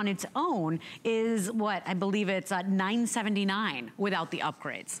chair on its own is what, I believe it's $979 without the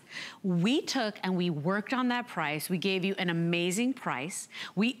upgrades. We took and we worked on that price. We gave you an amazing price.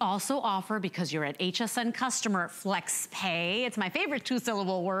 We also offer, because you're an HSN customer, Flex Pay. It's my favorite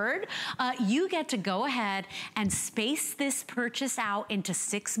two-syllable word. You get to go ahead and space this purchase out into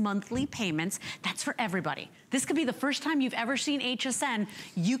 6 monthly payments. That's for everybody. This could be the first time you've ever seen HSN.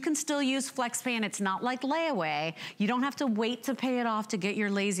 You can still use FlexPay, and it's not like layaway. You don't have to wait to pay it off to get your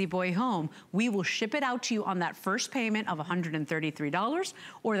LaZBoy home. We will ship it out to you on that first payment of $133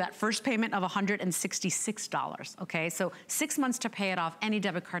 or that first payment of $166, okay? So 6 months to pay it off, any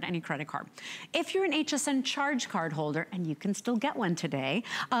debit card, any credit card. If you're an HSN charge card holder, and you can still get one today,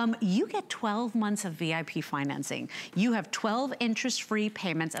 you get 12 months of VIP financing. You have 12 interest-free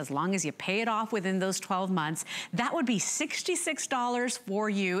payments as long as you pay it off within those 12 months. That would be $66 for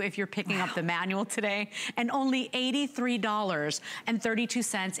you if you're picking up the manual today, and only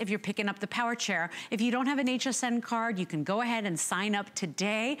 $83.32 if you're picking up the power chair. If you don't have an HSN card, you can go ahead and sign up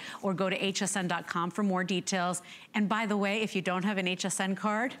today or go to hsn.com for more details. And by the way, if you don't have an HSN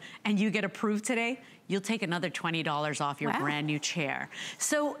card and you get approved today, you'll take another $20 off your brand new chair.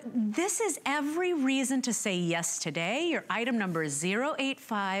 So this is every reason to say yes today. Your item number is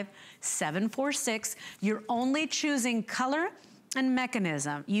 085746. You're only choosing color and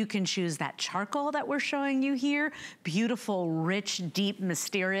mechanism. You can choose that charcoal that we're showing you here. Beautiful, rich, deep,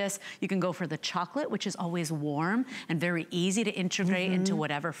 mysterious. You can go for the chocolate, which is always warm and very easy to integrate into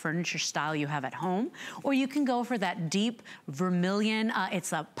whatever furniture style you have at home. Or you can go for that deep vermilion.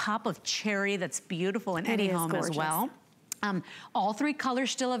 It's a pop of cherry that's beautiful in any home as well. All three colors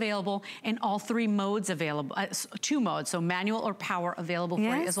still available, and all three modes available, 2 modes, so manual or power available for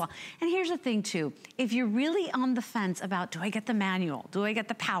you as well. And here's the thing too, if you're really on the fence about, do I get the manual, do I get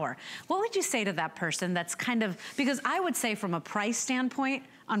the power? What would you say to that person that's kind of, because I would say from a price standpoint,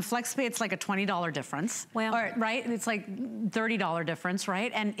 on FlexPay, it's like a $20 difference, right? It's like $30 difference,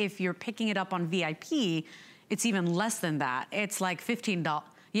 right? And if you're picking it up on VIP, it's even less than that. It's like $15.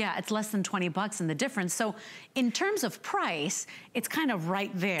 Yeah, it's less than 20 bucks in the difference. So in terms of price, it's kind of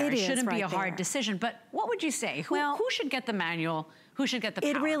right there. It shouldn't be a hard decision. But what would you say? Who should get the manual? Who should get the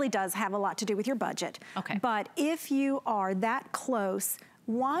power? It really does have a lot to do with your budget. Okay. But if you are that close,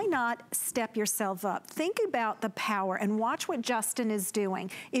 why not step yourself up? Think about the power and watch what Justin is doing.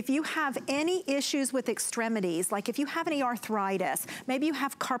 If you have any issues with extremities, like if you have any arthritis, maybe you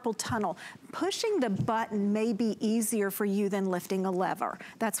have carpal tunnel, pushing the button may be easier for you than lifting a lever.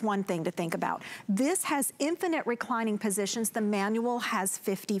 That's one thing to think about. This has infinite reclining positions. The manual has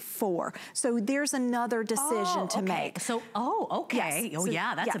 54. So there's another decision to make. So,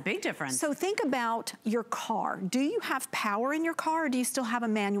 that's a big difference. So think about your car. Do you have power in your car, or do you still have a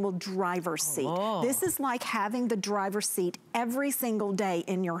manual driver's seat? This is like having the driver's seat every single day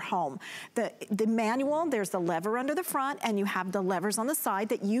in your home. The manual, there's the lever under the front, and you have the levers on the side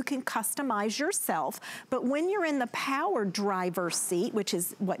that you can customize yourself. But when you're in the power driver's seat, which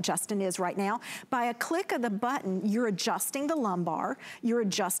is what Justin is right now, by a click of the button, you're adjusting the lumbar, you're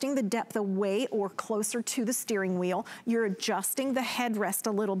adjusting the depth away or closer to the steering wheel, you're adjusting the headrest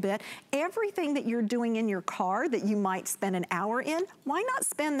a little bit. Everything that you're doing in your car that you might spend an hour in, why not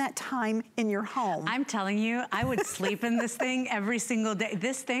spend that time in your home? I'm telling you, I would sleep in this thing every single day.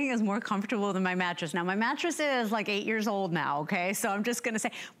 This thing is more comfortable than my mattress. Now, my mattress is like 8 years old now, okay? So I'm just gonna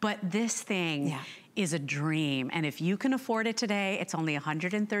say, but this thing is a dream. And if you can afford it today, it's only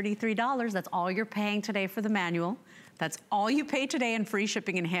 $133. That's all you're paying today for the manual. That's all you pay today in free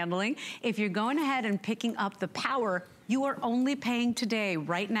shipping and handling. If you're going ahead and picking up the power, you are only paying today,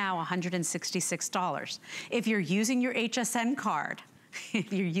 right now, $166. If you're using your HSN card,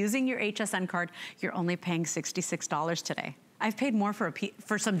 you're only paying $66 today. I've paid more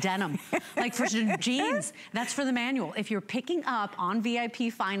for some denim, like for some jeans. That's for the manual. If you're picking up on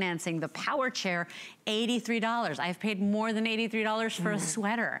VIP financing, the power chair, $83. I've paid more than $83 for a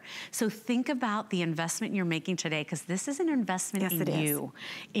sweater. So think about the investment you're making today, because this is an investment in you,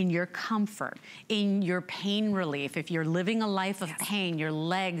 in your comfort, in your pain relief. If you're living a life of pain, your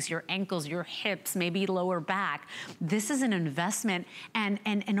legs, your ankles, your hips, maybe lower back, this is an investment and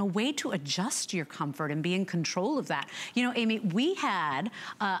a way to adjust your comfort and be in control of that. You know, Amy, we had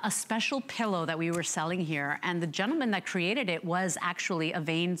a special pillow that we were selling here, and the gentleman that created it was actually a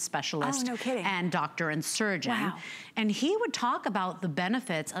vein specialist and doctor and surgeon. Wow. And he would talk about the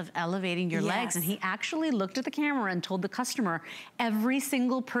benefits of elevating your legs, and he actually looked at the camera and told the customer, every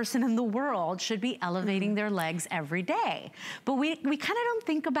single person in the world should be elevating their legs every day. But we kind of don't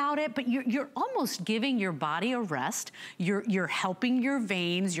think about it, but you're almost giving your body a rest. You're helping your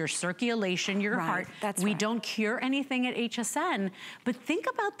veins, your circulation, your heart. We don't cure anything at HSN, but think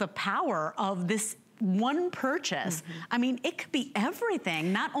about the power of this one purchase. I mean, it could be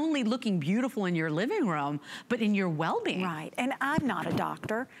everything, not only looking beautiful in your living room, but in your well-being. Right, and I'm not a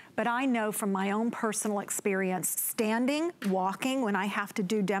doctor, but I know from my own personal experience, standing, walking, when I have to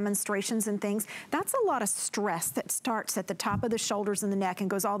do demonstrations and things, that's a lot of stress that starts at the top of the shoulders and the neck and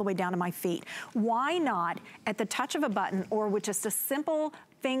goes all the way down to my feet. Why not, at the touch of a button or with just a simple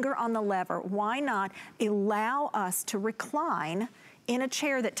finger on the lever, why not allow us to recline in a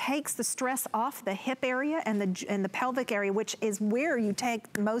chair that takes the stress off the hip area and the pelvic area, which is where you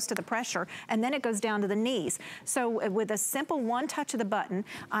take most of the pressure, and then it goes down to the knees. So with a simple one touch of the button,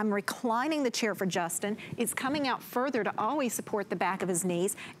 I'm reclining the chair for Justin. It's coming out further to always support the back of his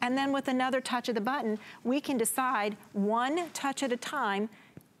knees. And then with another touch of the button, we can decide one touch at a time.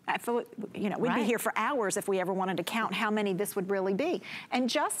 You know, we'd be here for hours if we ever wanted to count how many this would really be. And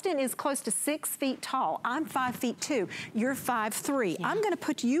Justin is close to 6 feet tall. I'm 5'2". You're 5'3". I'm gonna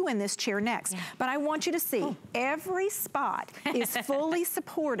put you in this chair next. But I want you to see, every spot is fully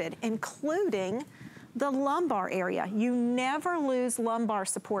supported, including the lumbar area. You never lose lumbar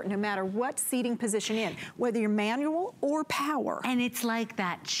support no matter what seating position in, whether you're manual or power. And it's like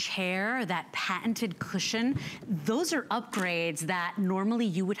that chair, that patented cushion, those are upgrades that normally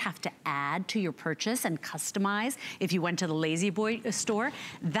you would have to add to your purchase and customize if you went to the LaZBoy store.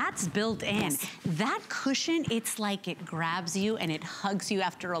 That's built in. That cushion, it's like it grabs you and it hugs you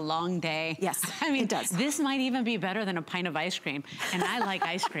after a long day. I mean, it does. This might even be better than a pint of ice cream, and I like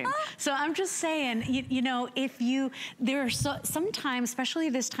ice cream. So I'm just saying, you know, there are sometimes,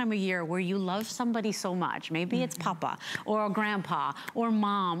 especially this time of year, where you love somebody so much. Maybe it's Papa or Grandpa or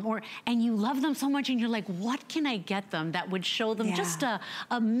Mom, and you love them so much, and you're like, what can I get them that would show them just a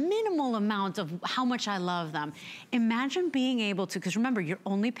minimal amount of how much I love them? Imagine being able to, because remember, you're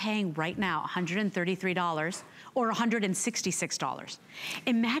only paying right now $133 or $166.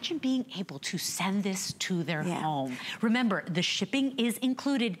 Imagine being able to send this to their home. Remember, the shipping is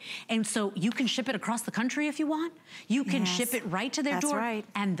included, and so you can ship it across the country if you want. You can ship it right to their door.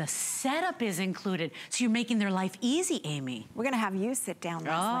 And the setup is included. So you're making their life easy, Amy. We're gonna have you sit down,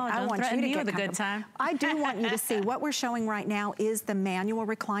 Leslie. I want you to get a good time. I do want you to see, what we're showing right now is the manual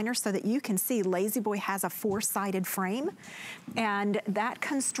recliner, so that you can see LaZBoy has a 4-sided frame, and that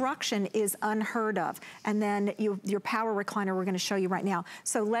construction is unheard of. And then your power recliner we're gonna show you right now.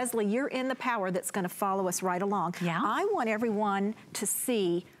 So Leslie, you're in the power that's gonna follow us right along. I want everyone to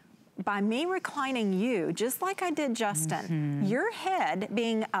see, by me reclining you, just like I did Justin, your head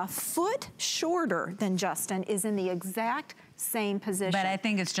being a foot shorter than Justin is in the exact same position. But I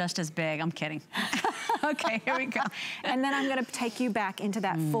think it's just as big. I'm kidding. Okay, here we go. And then I'm gonna take you back into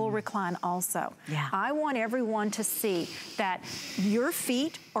that full recline also. I want everyone to see that your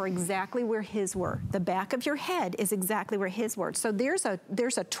feet are exactly where his were. The back of your head is exactly where his were. So there's a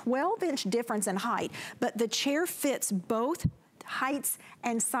 12-inch difference in height, but the chair fits both heights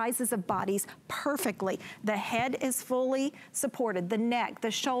and sizes of bodies perfectly. The head is fully supported, the neck,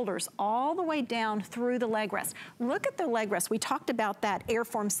 the shoulders, all the way down through the leg rest. Look at the leg rest. We talked about that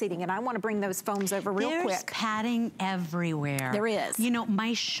AirForm seating, and I want to bring those foams over real quick. There's padding everywhere. There is. You know,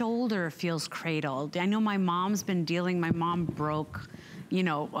 my shoulder feels cradled. I know my mom's been dealing, my mom broke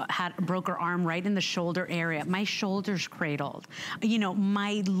her arm right in the shoulder area. My shoulder's cradled. You know,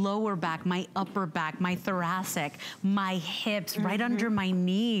 my lower back, my upper back, my thoracic, my hips, right under my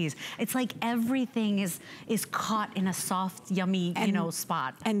knees. It's like everything is caught in a soft, yummy,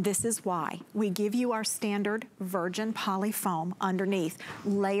 spot. And this is why we give you our standard virgin poly foam underneath.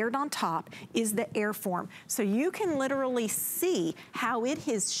 Layered on top is the AirForm. So you can literally see how it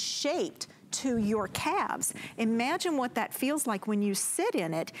is shaped to your calves. Imagine what that feels like when you sit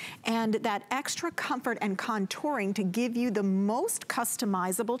in it, and that extra comfort and contouring to give you the most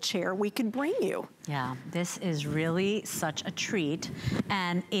customizable chair we could bring you. Yeah, this is really such a treat.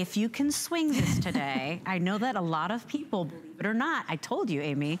 And if you can swing this today, I know that a lot of people, believe it or not, I told you,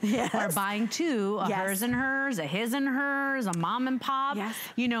 Amy, are buying two, a hers and hers, a his and hers, a mom and pop,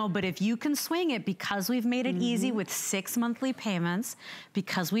 you know, but if you can swing it, because we've made it easy with 6 monthly payments,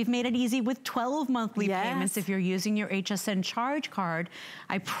 because we've made it easy with 12 monthly payments if you're using your HSN charge card,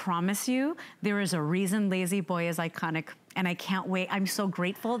 I promise you, there is a reason LaZBoy is iconic. And I can't wait. I'm so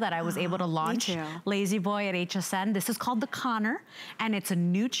grateful that I was able to launch LaZBoy at HSN. This is called the Connor, and it's a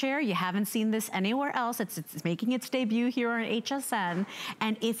new chair. You haven't seen this anywhere else. It's making its debut here on HSN.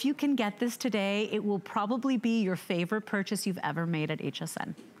 And if you can get this today, it will probably be your favorite purchase you've ever made at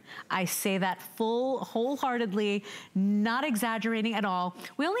HSN. I say that wholeheartedly, not exaggerating at all.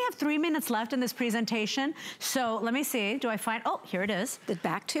 We only have 3 minutes left in this presentation. So let me see, do I find, oh, here it is. The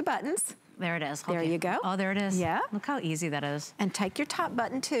back two buttons. There it is. There you go. Oh, there it is. Yeah. Look how easy that is. And take your top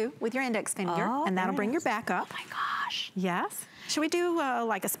button too with your index finger, and that'll bring your back up. Oh my gosh. Yes. Should we do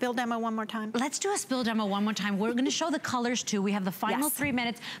like a spill demo one more time? Let's do a spill demo one more time. We're gonna show the colors too. We have the final 3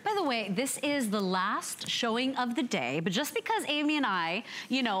 minutes. By the way, this is the last showing of the day, but just because Amy and I,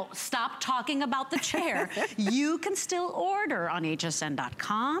 you know, stopped talking about the chair, you can still order on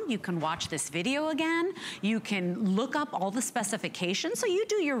hsn.com. You can watch this video again. You can look up all the specifications. So you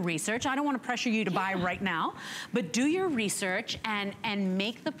do your research. I don't wanna pressure you to buy right now, but do your research and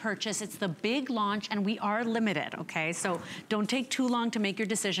make the purchase. It's the big launch and we are limited, okay? So don't take too long to make your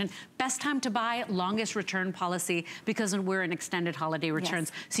decision. Best time to buy, longest return policy, because we're in extended holiday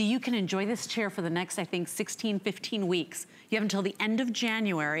returns. So you can enjoy this chair for the next, I think, 16, 15 weeks. You have until the end of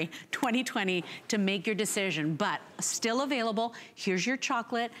January 2020 to make your decision, but still available. Here's your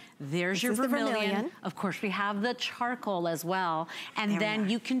chocolate, there's your vermilion. Of course, we have the charcoal as well. And then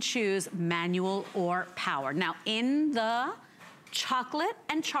you can choose manual or power. Now, in the chocolate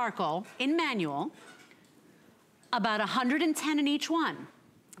and charcoal, in manual, about 110 in each one.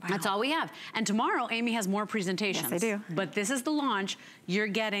 Wow. That's all we have. And tomorrow, Amy has more presentations. Yes, I do. But this is the launch. You're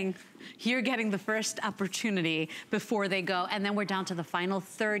getting the first opportunity before they go. And then we're down to the final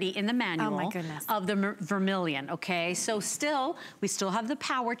 30 in the manual of the vermilion, okay? So we still have the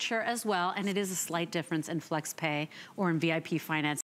power chair as well. And it is a slight difference in flex pay or in VIP finance.